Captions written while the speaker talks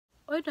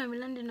Oy to mi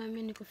landi no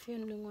min ko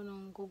fiyon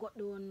ngono ko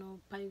goddo wonno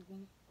paygu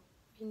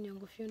min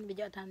ko fiyon be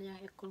jata na yang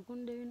école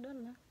kunde win don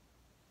la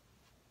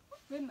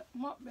ben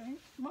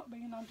mabbe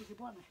non tigi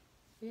bone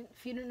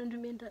fiyon non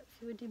dum benta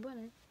fiwti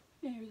bone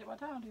wi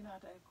jabata on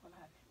dinata école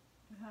hade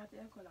mi haati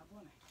école a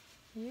bone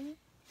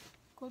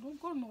ko dum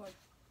ko no wadi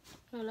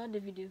no la de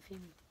video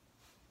film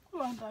ko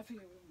anta fi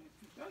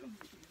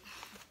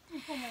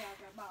ko mo ya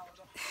ga bawo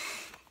do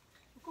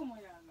ko mo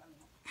ya ga.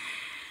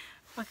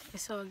 Okay,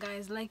 so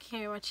guys, like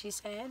hear what she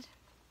said.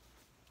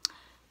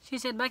 She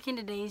said back in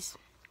the days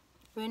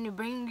when you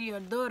bring your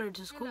daughter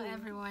to school. Hello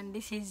everyone,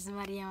 this is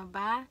Mariam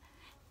Ba.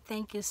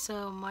 Thank you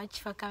so much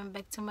for coming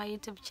back to my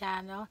YouTube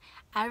channel.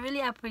 I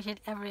really appreciate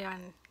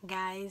everyone,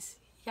 guys.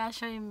 You're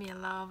showing me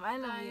love. I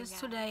love you guys.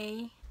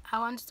 Today I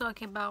want to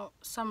talk about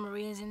some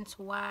reasons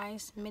why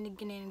many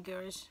Guinean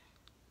girls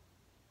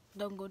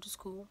don't go to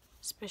school,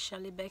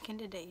 especially back in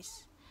the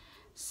days.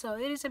 So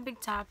it is a big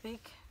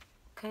topic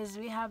because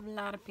we have a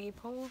lot of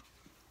people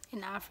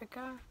in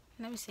Africa.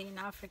 Let me say in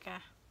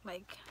Africa,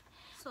 like,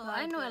 so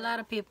I know a lot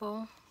of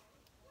people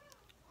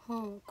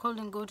who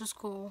couldn't go to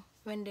school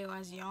when they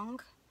was young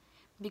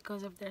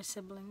because of their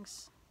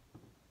siblings,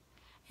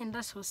 and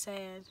that's so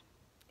sad.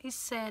 It's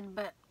sad,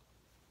 but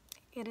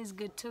it is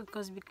good too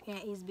because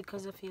it's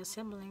because of your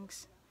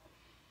siblings.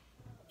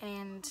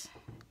 And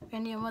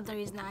when your mother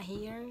is not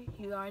here,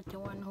 you are the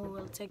one who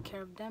will take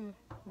care of them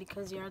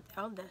because you're the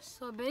eldest.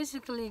 So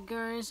basically,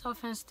 girls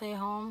often stay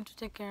home to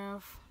take care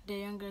of their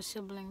younger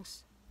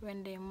siblings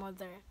when their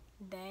mother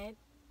died,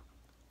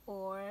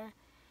 or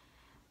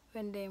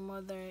when their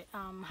mother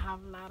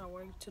have a lot of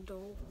work to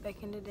do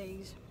back in the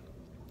days.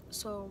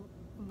 So,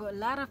 but a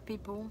lot of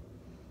people,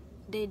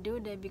 they do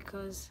that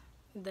because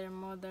their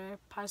mother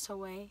passed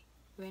away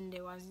when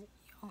they was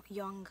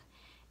young,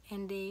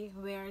 and they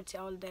were the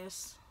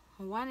eldest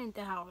one in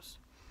the house.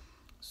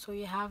 So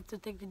you have to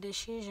take the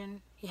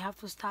decision, you have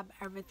to stop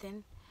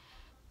everything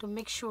to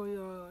make sure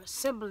your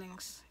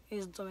siblings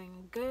is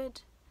doing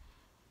good.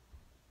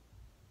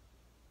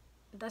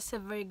 That's a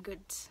very good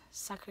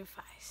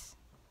sacrifice.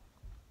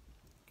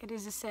 It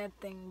is a sad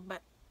thing,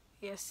 but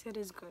yes, it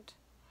is good.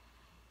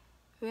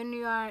 When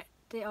you are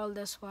the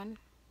oldest one,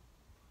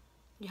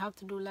 you have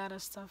to do a lot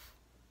of stuff.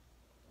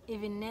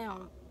 Even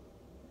now,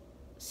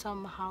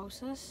 some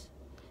houses,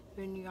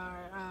 when you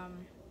are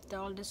the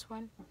oldest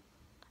one,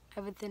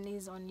 everything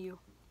is on you.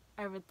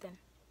 Everything.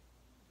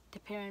 The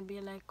parent be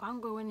like, I'm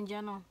going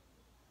jano,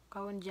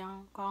 going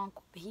jang, going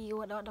he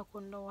what other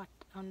could know what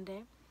on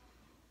there.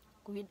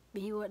 We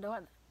he what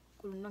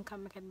could not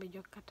come at be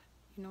jokat.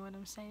 You know what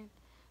I'm saying?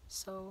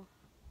 So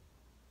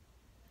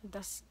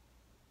that's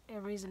a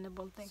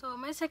reasonable thing. So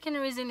my second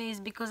reason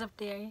is because of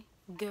their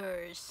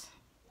girls.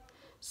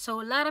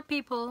 So a lot of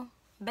people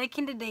back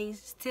in the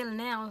days, still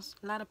now,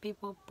 a lot of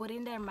people put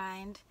in their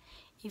mind,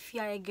 if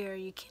you are a girl,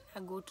 you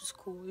cannot go to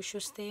school. You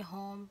should stay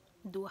home,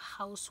 do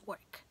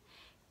housework,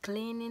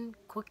 cleaning,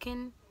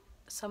 cooking,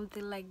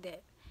 something like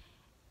that.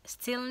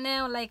 Still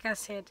now, like I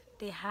said,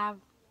 they have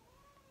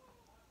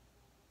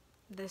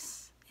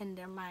this in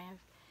their mind.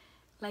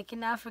 Like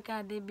in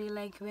Africa, they be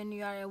like, when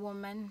you are a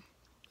woman,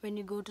 when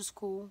you go to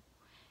school,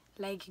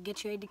 like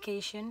get your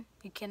education,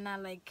 you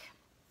cannot like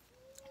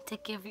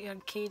take care of your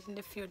kid in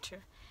the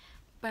future.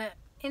 But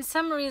in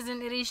some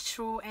reason, it is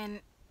true and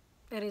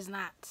it is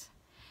not.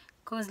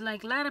 Because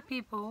like a lot of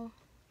people,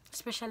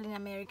 especially in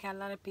America, a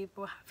lot of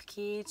people have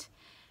kids.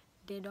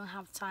 They don't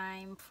have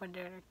time for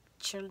their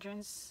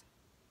children's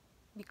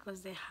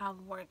because they have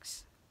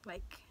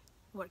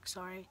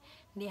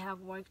they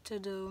have work to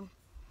do.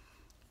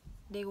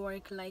 They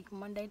work like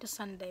Monday to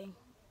Sunday.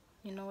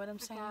 You know what I'm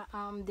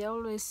saying? They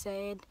always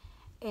said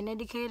an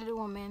educated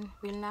woman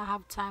will not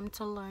have time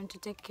to learn to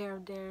take care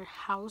of their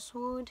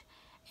household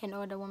and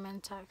other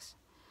women's tasks.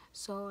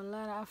 So a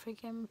lot of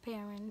African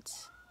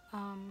parents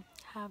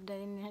have that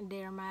in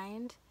their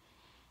mind,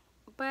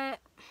 but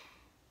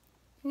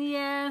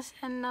yes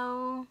and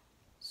no.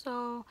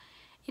 So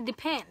it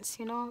depends,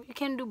 you know. You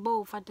can do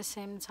both at the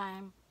same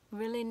time.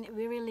 We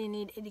really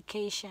need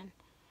education.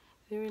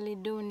 We really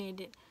do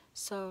need it.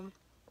 So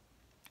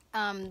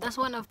that's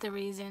one of the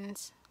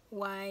reasons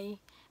why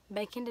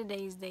back in the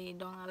days they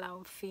don't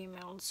allow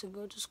females to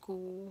go to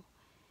school.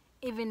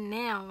 Even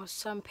now,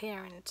 some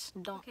parents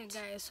don't. Okay,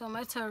 guys, so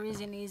my third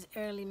reason is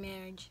early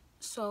marriage.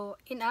 So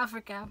in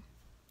Africa,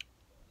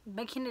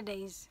 back in the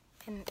days,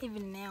 and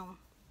even now,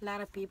 a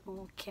lot of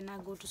people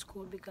cannot go to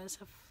school because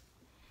of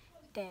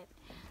that.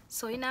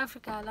 So in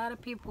Africa, a lot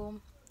of people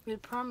will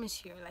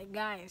promise you, like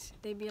guys,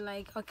 they be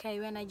like, okay,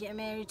 when I get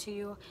married to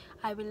you,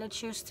 I will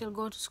let you still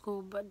go to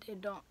school, but they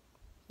don't.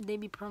 They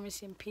be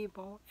promising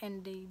people,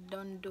 and they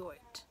don't do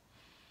it.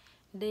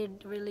 They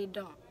really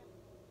don't.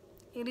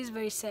 It is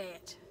very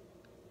sad.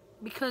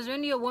 Because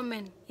when your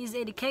woman is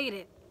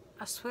educated,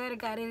 I swear to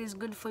God, it is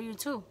good for you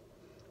too.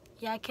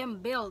 Yeah, I can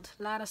build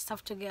a lot of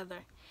stuff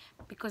together.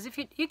 Because if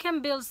you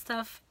can build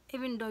stuff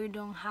even though you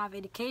don't have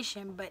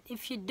education, but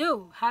if you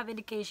do have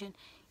education,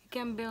 you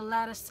can build a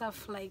lot of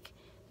stuff. Like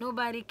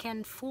nobody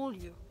can fool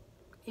you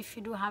if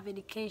you do have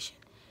education.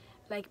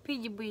 Like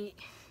PGB,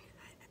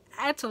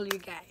 I told you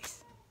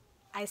guys.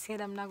 I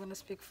said I'm not gonna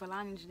speak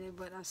Fulani today,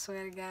 but I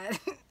swear to God,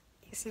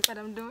 you see what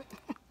I'm doing?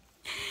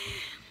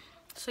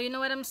 So you know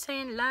what I'm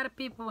saying? A lot of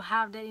people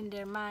have that in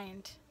their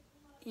mind.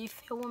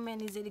 If a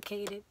woman is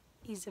educated,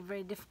 it's a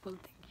very difficult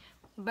thing.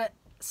 But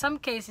some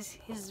cases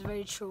is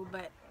very true,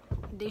 but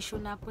they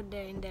should not put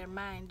that in their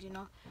mind, you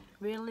know.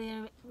 We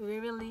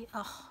really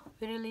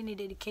need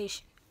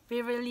education.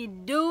 We really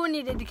do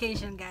need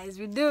education, guys.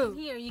 We do.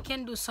 Here, you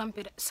can do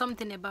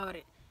something about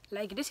it.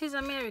 Like, this is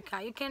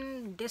America. You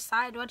can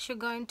decide what you're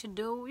going to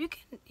do.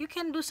 You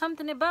can do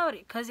something about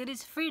it because it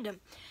is freedom.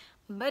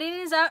 But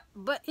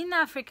in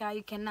Africa,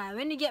 you cannot.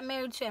 When you get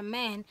married to a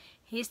man,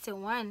 he's the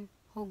one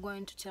who's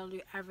going to tell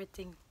you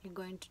everything you're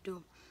going to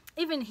do.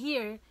 Even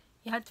here,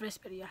 you have to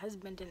respect your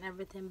husband and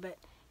everything, but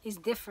it's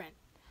different.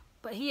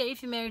 But here,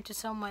 if you're married to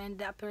someone and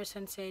that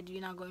person said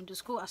you're not going to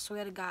school, I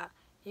swear to God,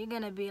 you're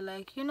going to be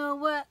like, you know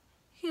what?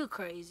 You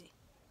crazy.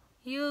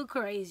 You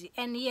crazy.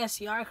 And yes,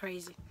 you are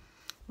crazy.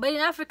 But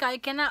in Africa, you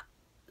cannot,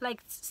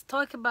 like,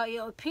 talk about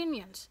your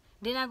opinions.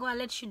 They're not going to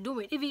let you do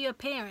it. Even your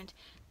parent,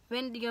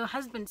 when your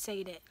husband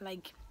say that,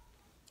 like,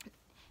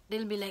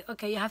 they'll be like,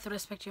 okay, you have to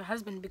respect your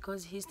husband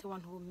because he's the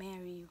one who will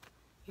marry you.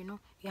 You know,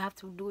 you have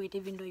to do it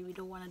even though you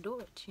don't want to do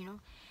it, you know.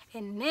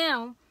 And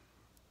now,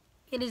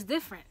 it is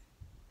different.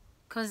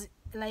 Because,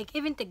 like,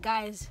 even the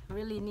guys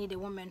really need a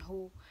woman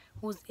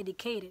who's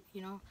educated,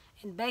 you know.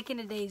 And back in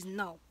the days,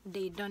 no,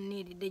 they don't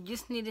need it. They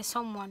just needed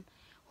someone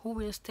who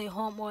will stay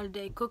home all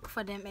day, cook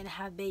for them, and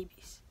have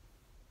babies.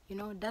 You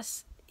know,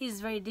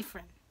 is very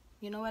different.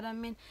 You know what I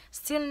mean?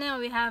 Still now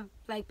we have,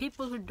 like,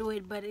 people who do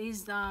it, but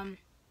it's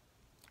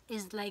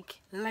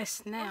like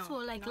less now. Also,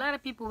 like, a lot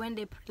of people,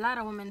 a lot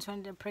of women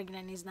when they're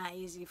pregnant, it's not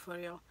easy for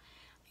you.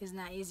 It's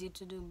not easy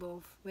to do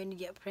both. When you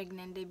get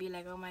pregnant, they be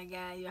like, oh my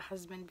God, your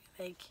husband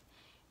be like,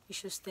 you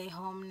should stay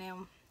home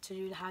now till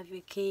you have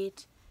your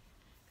kid.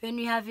 When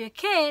you have your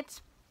kid,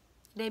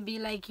 they be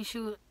like, you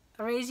should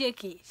raise your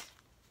kids.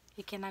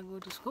 You cannot go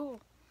to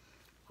school.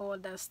 All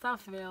that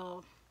stuff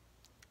will.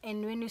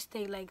 And when you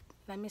stay, like,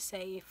 let me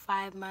say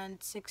 5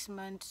 months, 6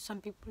 months,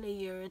 some people a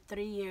year,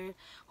 3 years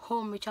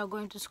home without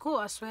going to school,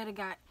 I swear to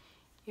God,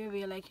 you'll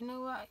be like, you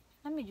know what,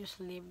 let me just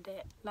leave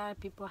that. A lot of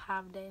people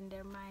have that in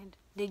their mind.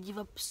 They give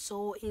up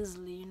so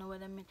easily, you know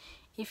what I mean?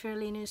 If you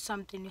really need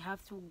something, you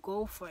have to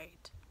go for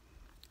it.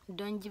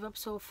 Don't give up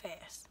so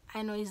fast.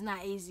 I know it's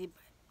not easy,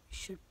 but you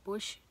should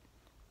push it.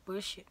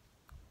 Push it.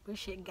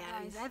 Push it,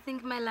 guys. I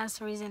think my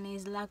last reason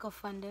is lack of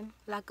funding,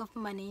 lack of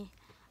money.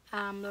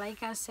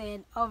 Like I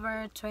said,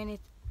 over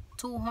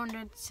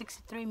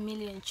 263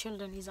 million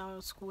children is out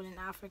of school in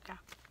Africa.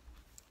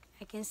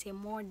 I can say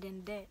more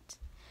than that.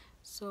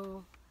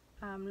 So,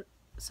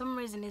 some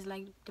reason is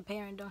like the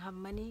parent don't have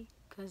money,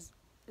 because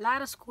a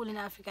lot of school in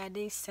Africa,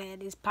 they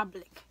said, is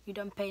public. You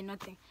don't pay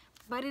nothing.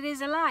 But it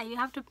is a lie. You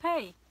have to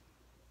pay.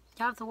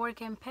 You have to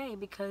work and pay,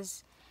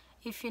 because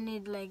if you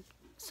need, like,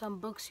 some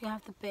books, you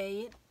have to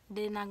pay it.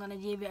 They're not gonna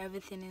give you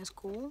everything in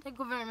school. The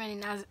government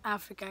in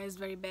Africa is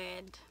very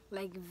bad,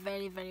 like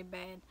very, very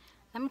bad.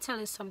 Let me tell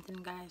you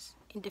something, guys.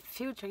 In the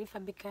future, if I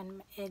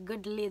become a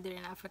good leader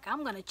in Africa,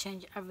 I'm gonna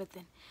change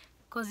everything.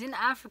 Because in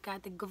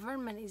Africa, the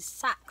government is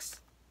sucks.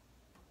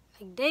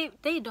 Like,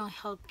 they don't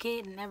help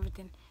kids and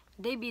everything.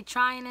 They be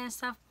trying and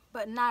stuff,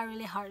 but not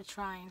really hard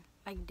trying.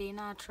 Like, they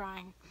not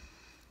trying.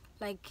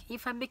 Like,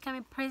 if I become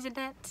a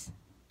president,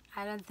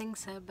 I don't think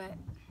so, but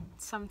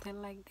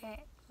something like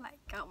that.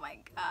 Like, oh my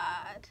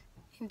God,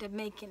 in the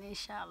making,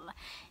 inshallah.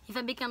 If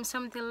I become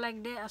something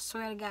like that, I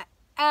swear to God,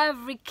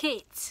 every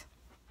kid,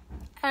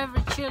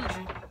 every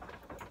children,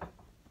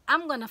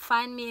 I'm gonna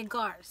find me a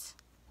guards.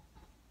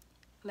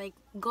 Like,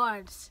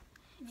 guards.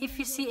 If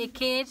you see a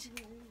kid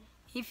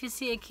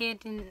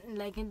in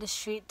the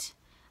street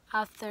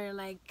after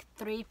like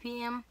 3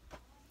 p.m.,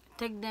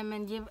 take them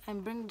and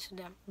bring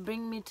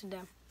me to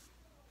them.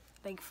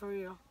 Like, for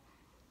real.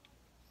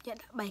 Yeah,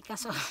 by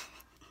caso.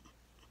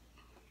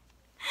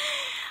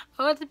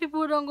 All the people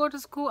who don't go to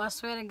school, I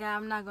swear to God,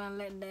 I'm not gonna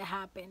let that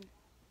happen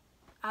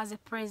as a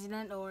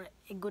president or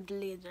a good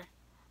leader.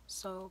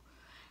 So,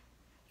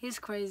 it's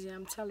crazy,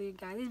 I'm telling you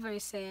guys. It's very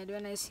sad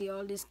when I see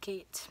all these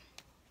kids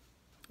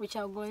which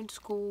are going to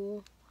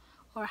school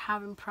or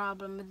having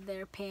problem with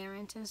their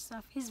parents and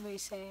stuff. It's very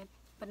sad.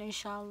 But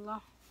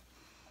inshallah,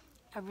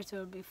 everything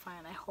will be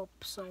fine. I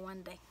hope so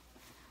one day.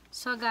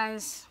 So,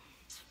 guys,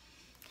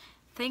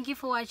 thank you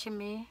for watching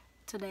me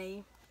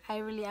today. I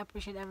really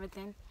appreciate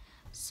everything.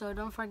 So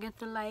don't forget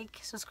to like,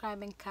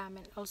 subscribe, and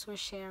comment. Also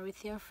share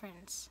with your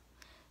friends.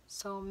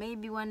 So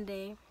maybe one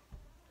day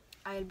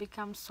I'll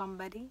become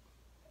somebody.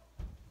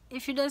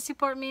 If you don't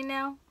support me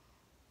now,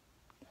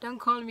 don't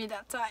call me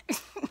that time.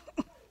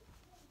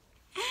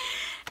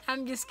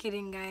 I'm just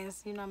kidding,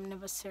 guys. You know, I'm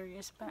never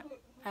serious, but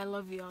I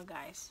love you all,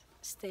 guys.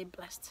 Stay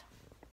blessed.